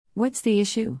What's the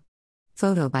issue?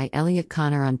 Photo by Elliot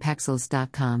Connor on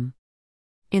Pexels.com.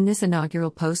 In this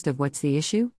inaugural post of What's the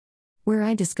Issue?, where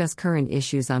I discuss current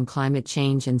issues on climate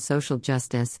change and social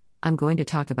justice, I'm going to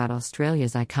talk about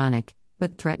Australia's iconic,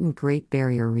 but threatened Great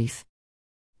Barrier Reef.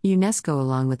 UNESCO,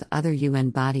 along with other UN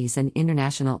bodies and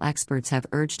international experts, have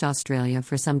urged Australia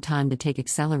for some time to take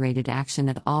accelerated action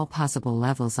at all possible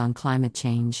levels on climate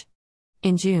change.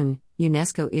 In June,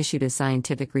 UNESCO issued a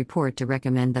scientific report to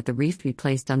recommend that the reef be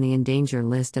placed on the endangered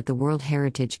list at the World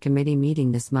Heritage Committee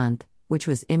meeting this month, which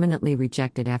was imminently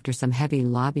rejected after some heavy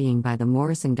lobbying by the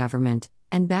Morrison government,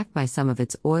 and backed by some of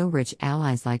its oil-rich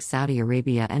allies like Saudi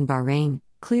Arabia and Bahrain,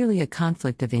 clearly a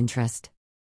conflict of interest.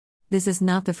 This is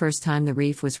not the first time the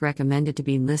reef was recommended to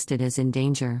be listed as in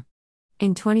danger.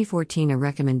 In 2014, a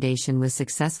recommendation was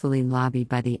successfully lobbied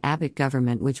by the Abbott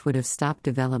government, which would have stopped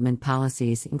development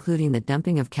policies including the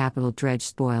dumping of capital dredge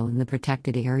spoil in the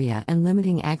protected area and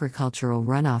limiting agricultural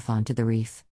runoff onto the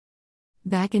reef.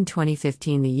 Back in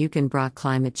 2015, the Yukon brought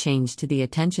climate change to the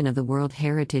attention of the World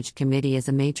Heritage Committee as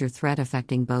a major threat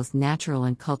affecting both natural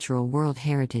and cultural World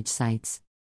Heritage sites.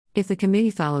 If the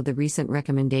committee followed the recent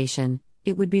recommendation,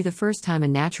 it would be the first time a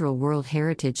natural World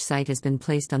Heritage Site has been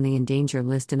placed on the endangered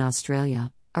list in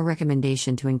Australia. A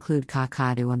recommendation to include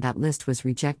Kakadu on that list was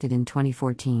rejected in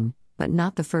 2014, but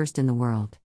not the first in the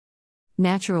world.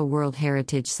 Natural World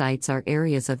Heritage Sites are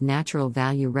areas of natural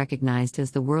value recognized as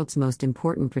the world's most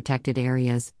important protected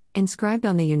areas, inscribed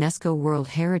on the UNESCO World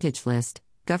Heritage List,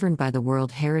 governed by the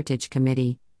World Heritage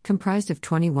Committee, comprised of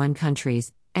 21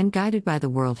 countries, and guided by the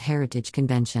World Heritage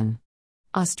Convention.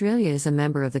 Australia is a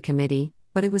member of the committee,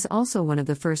 but it was also one of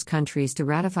the first countries to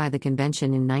ratify the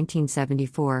convention in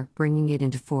 1974, bringing it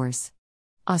into force.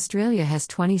 Australia has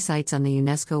 20 sites on the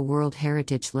UNESCO World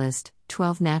Heritage List,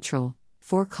 12 natural,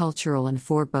 4 cultural and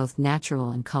 4 both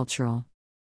natural and cultural.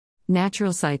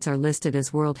 Natural sites are listed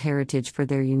as World Heritage for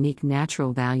their unique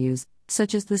natural values,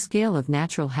 such as the scale of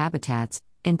natural habitats,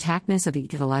 intactness of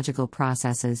ecological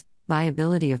processes,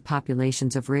 viability of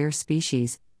populations of rare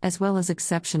species, as well as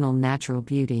exceptional natural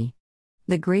beauty.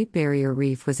 The Great Barrier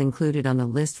Reef was included on the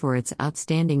list for its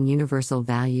outstanding universal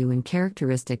value and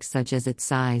characteristics such as its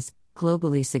size,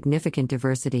 globally significant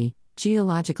diversity,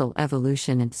 geological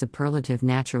evolution and superlative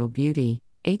natural beauty.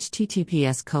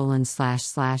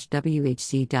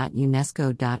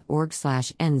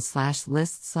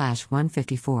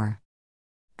 https://whc.unesco.org/n/list/154.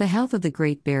 The health of the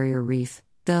Great Barrier Reef,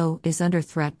 though, is under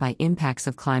threat by impacts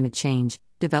of climate change,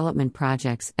 development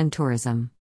projects, and tourism.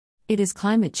 It is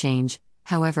climate change,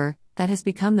 however, that has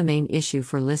become the main issue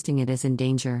for listing it as in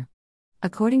danger.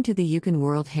 According to the Yukon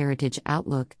World Heritage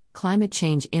Outlook, climate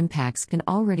change impacts can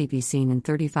already be seen in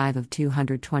 35 of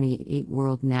 228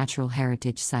 World Natural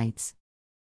Heritage Sites.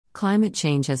 Climate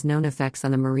change has known effects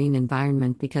on the marine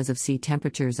environment because of sea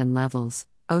temperatures and levels,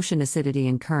 ocean acidity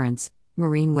and currents,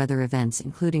 marine weather events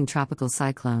including tropical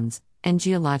cyclones, and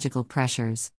geological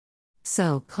pressures.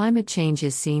 So, climate change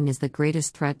is seen as the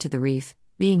greatest threat to the reef,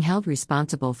 being held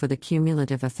responsible for the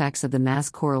cumulative effects of the mass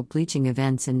coral bleaching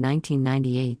events in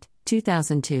 1998,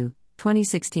 2002,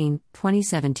 2016,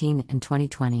 2017, and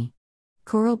 2020.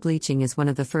 Coral bleaching is one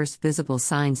of the first visible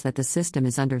signs that the system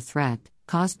is under threat,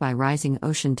 caused by rising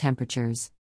ocean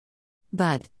temperatures.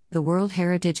 But, the World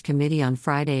Heritage Committee on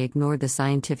Friday ignored the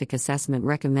scientific assessment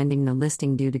recommending the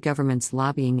listing due to government's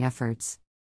lobbying efforts.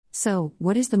 So,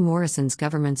 what is the Morrison's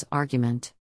government's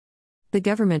argument? The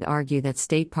government argued that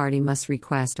state party must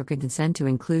request or consent to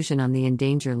inclusion on the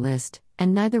endangered list,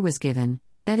 and neither was given.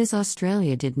 That is,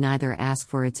 Australia did neither ask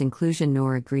for its inclusion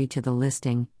nor agree to the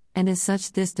listing, and as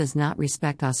such this does not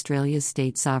respect Australia's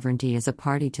state sovereignty as a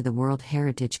party to the World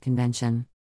Heritage Convention.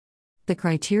 The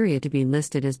criteria to be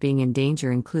listed as being in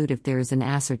danger include if there is an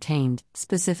ascertained,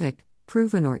 specific,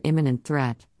 proven or imminent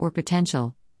threat, or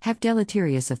potential, have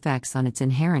deleterious effects on its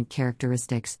inherent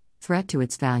characteristics, threat to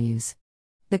its values.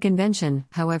 The convention,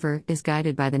 however, is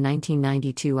guided by the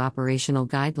 1992 operational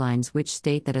guidelines which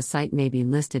state that a site may be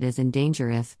listed as in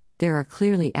danger if there are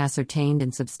clearly ascertained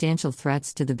and substantial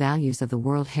threats to the values of the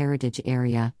World Heritage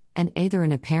Area, and either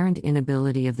an apparent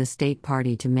inability of the state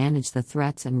party to manage the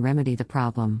threats and remedy the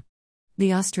problem.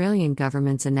 The Australian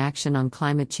government's inaction on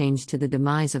climate change to the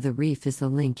demise of the reef is the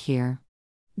link here.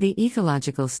 The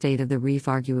ecological state of the reef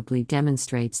arguably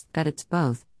demonstrates that it's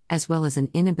both, as well as an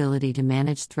inability to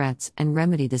manage threats and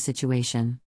remedy the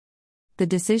situation. The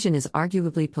decision is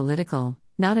arguably political,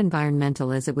 not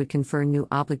environmental, as it would confer new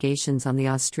obligations on the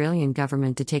Australian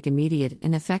government to take immediate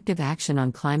and effective action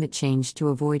on climate change to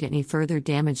avoid any further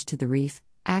damage to the reef,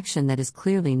 action that is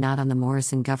clearly not on the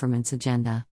Morrison government's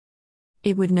agenda.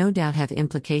 It would no doubt have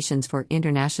implications for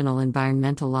international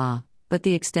environmental law, but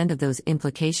the extent of those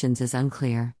implications is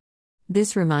unclear.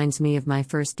 This reminds me of my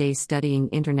first day studying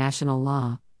international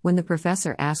law, when the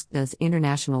professor asked, does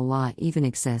international law even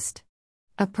exist?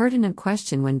 A pertinent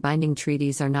question when binding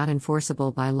treaties are not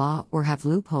enforceable by law or have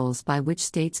loopholes by which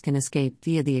states can escape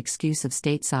via the excuse of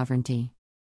state sovereignty.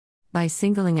 By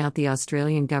singling out the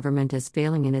Australian government as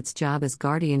failing in its job as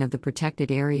guardian of the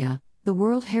protected area, the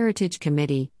World Heritage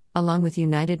Committee, along with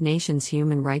United Nations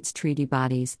human rights treaty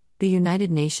bodies, the United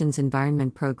Nations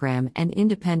Environment Programme, and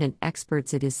independent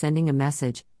experts, it is sending a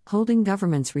message, holding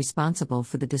governments responsible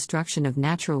for the destruction of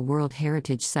natural World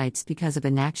Heritage sites because of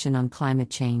inaction on climate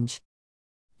change.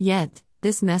 Yet,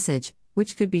 this message,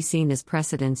 which could be seen as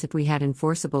precedence if we had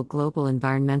enforceable global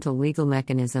environmental legal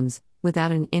mechanisms,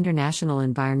 without an international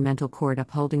environmental court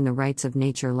upholding the rights of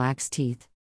nature, lacks teeth.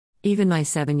 Even my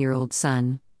 7-year-old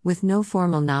son, with no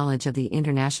formal knowledge of the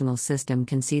international system,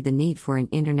 can see the need for an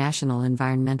international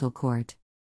environmental court.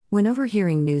 When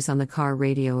overhearing news on the car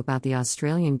radio about the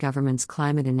Australian government's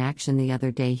climate inaction the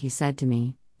other day, he said to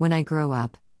me, "When I grow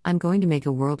up, I'm going to make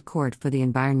a world court for the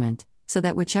environment, so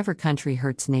that whichever country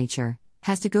hurts nature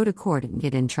has to go to court and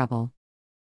get in trouble."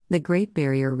 The Great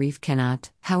Barrier Reef cannot,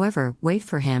 however, wait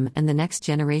for him and the next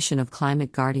generation of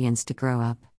climate guardians to grow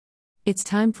up. It's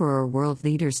time for our world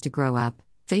leaders to grow up,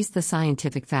 face the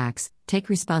scientific facts, take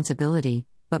responsibility,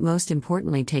 but most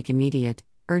importantly, take immediate,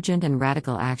 urgent, and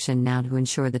radical action now to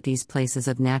ensure that these places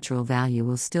of natural value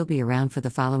will still be around for the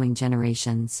following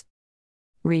generations.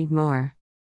 Read more.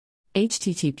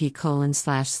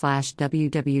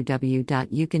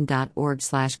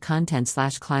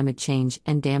 http://www.yuccan.org/content/climate change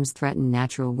and dams threaten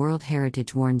natural World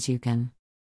Heritage warns Yuccan.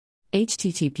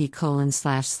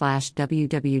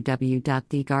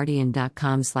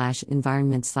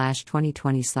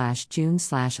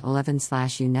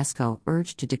 http://www.theguardian.com/environment/2020/June/11/UNESCO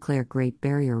urged to declare Great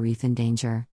Barrier Reef in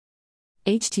danger.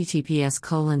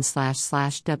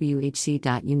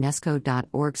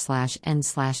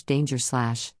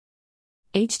 https://whc.unesco.org/n/danger/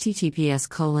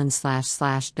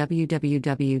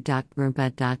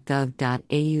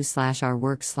 https://www.grunpad.gov.au/our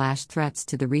work/threats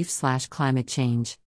to the reef/climate change